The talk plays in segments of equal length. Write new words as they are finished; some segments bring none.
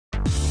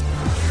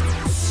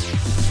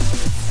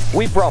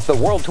We've brought the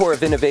World Tour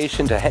of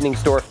Innovation to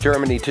Hennigsdorf,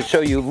 Germany to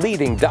show you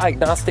leading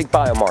diagnostic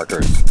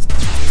biomarkers.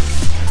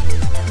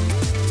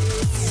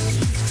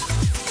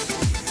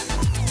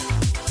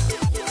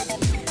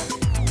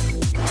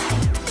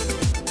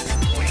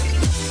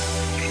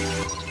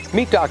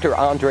 Meet Dr.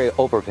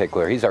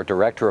 OBERPICHLER. He's our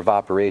Director of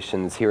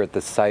Operations here at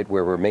the site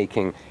where we're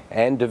making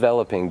and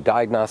developing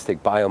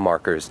diagnostic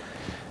biomarkers.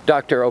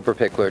 Dr.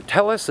 OBERPICHLER,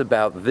 tell us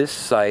about this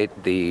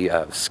site, the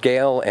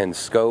scale and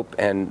scope,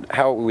 and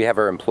how we have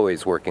our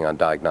employees working on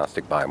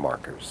diagnostic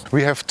biomarkers.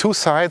 We have two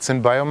sites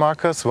in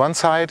Biomarkers. One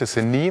site is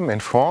in Nîmes in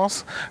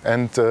France,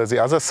 and the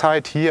other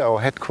site here, our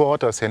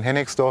headquarters in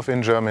Hennigsdorf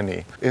in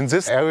Germany. In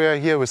this area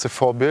here with the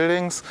four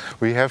buildings,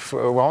 we have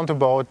around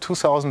about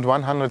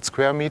 2,100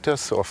 square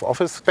meters of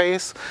office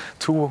space,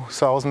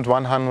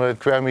 2,100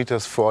 square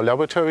meters for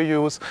laboratory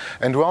use,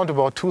 and around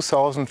about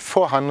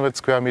 2,400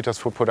 square meters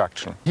for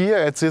production. Here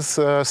at this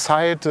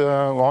site,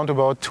 around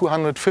about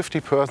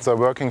 250 persons are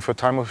working for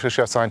Thermo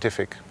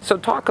Scientific. So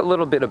talk a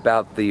little bit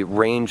about the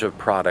range of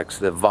products,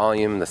 the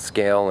volume, the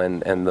scale,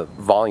 and the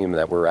volume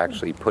that we're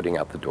actually putting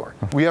out the door.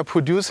 We are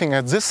producing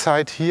at this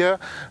site here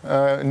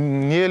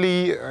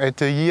nearly at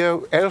a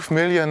year 11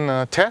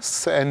 million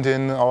tests, and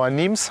in our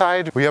Nîmes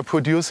site we are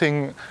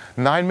producing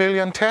 9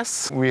 million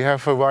tests. We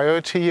have a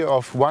variety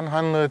of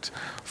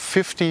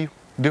 150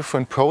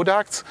 different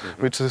products,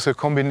 which is a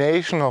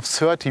combination of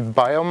 30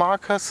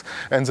 biomarkers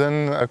and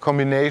then a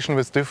combination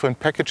with different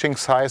packaging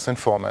size and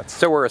formats.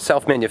 So we're a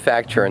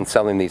self-manufacturer and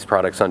selling these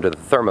products under the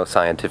Thermo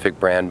Scientific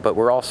brand, but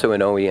we're also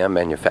an OEM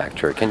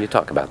manufacturer. Can you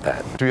talk about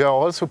that? We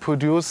also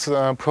produce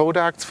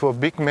products for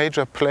big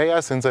major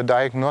players in the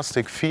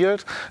diagnostic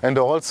field and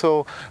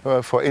also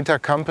for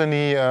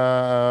intercompany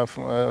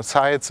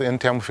sites in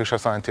Thermo Fisher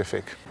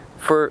Scientific.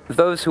 For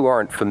those who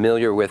aren't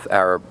familiar with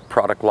our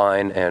product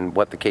line and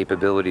what the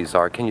capabilities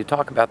are, can you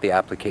talk about the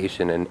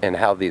application and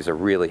how these are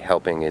really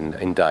helping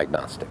in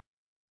diagnostic?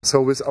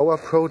 So with our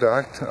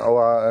product,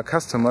 our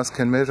customers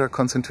can measure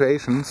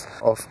concentrations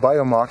of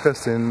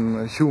biomarkers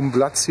in human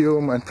blood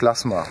serum and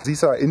plasma.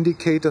 These are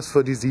indicators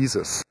for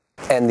diseases.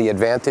 And the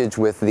advantage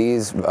with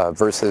these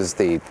versus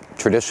the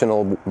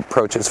traditional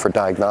approaches for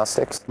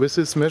diagnostics? With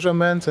these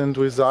measurements and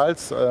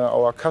results,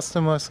 our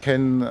customers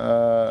can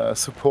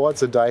support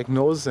the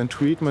diagnosis and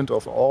treatment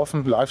of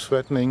often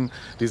life-threatening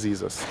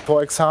diseases.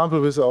 For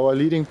example, with our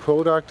leading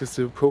product is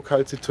the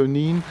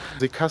procalcitonin,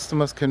 the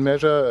customers can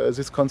measure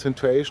this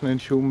concentration in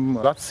human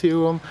blood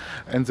serum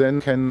and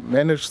then can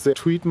manage the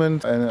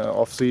treatment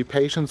of the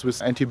patients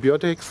with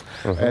antibiotics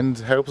and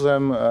help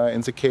them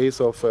in the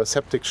case of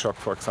septic shock,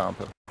 for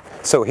example.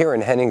 So here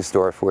in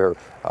Hennigsdorf, we're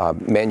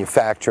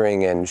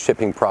manufacturing and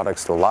shipping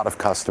products to a lot of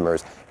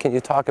customers. Can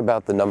you talk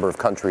about the number of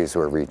countries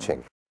we're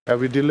reaching?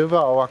 We deliver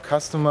our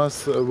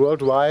customers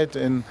worldwide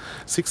in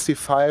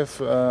 65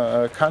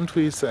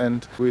 countries,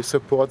 and we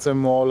support them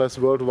more or less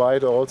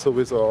worldwide also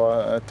with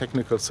our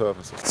technical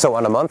services. So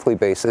on a monthly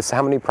basis,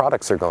 how many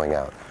products are going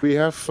out? We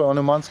have, on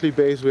a monthly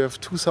basis, we have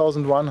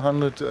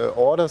 2,100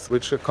 orders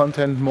which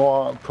contain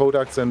more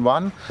products than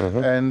one,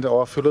 and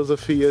our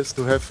philosophy is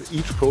to have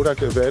each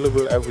product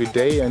available every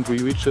day, and we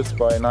reach this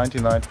by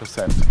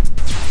 99%.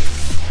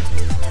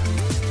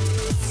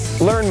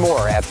 Learn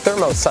more at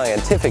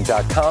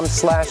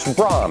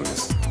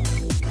thermoscientific.com/B.R.A.H.M.S.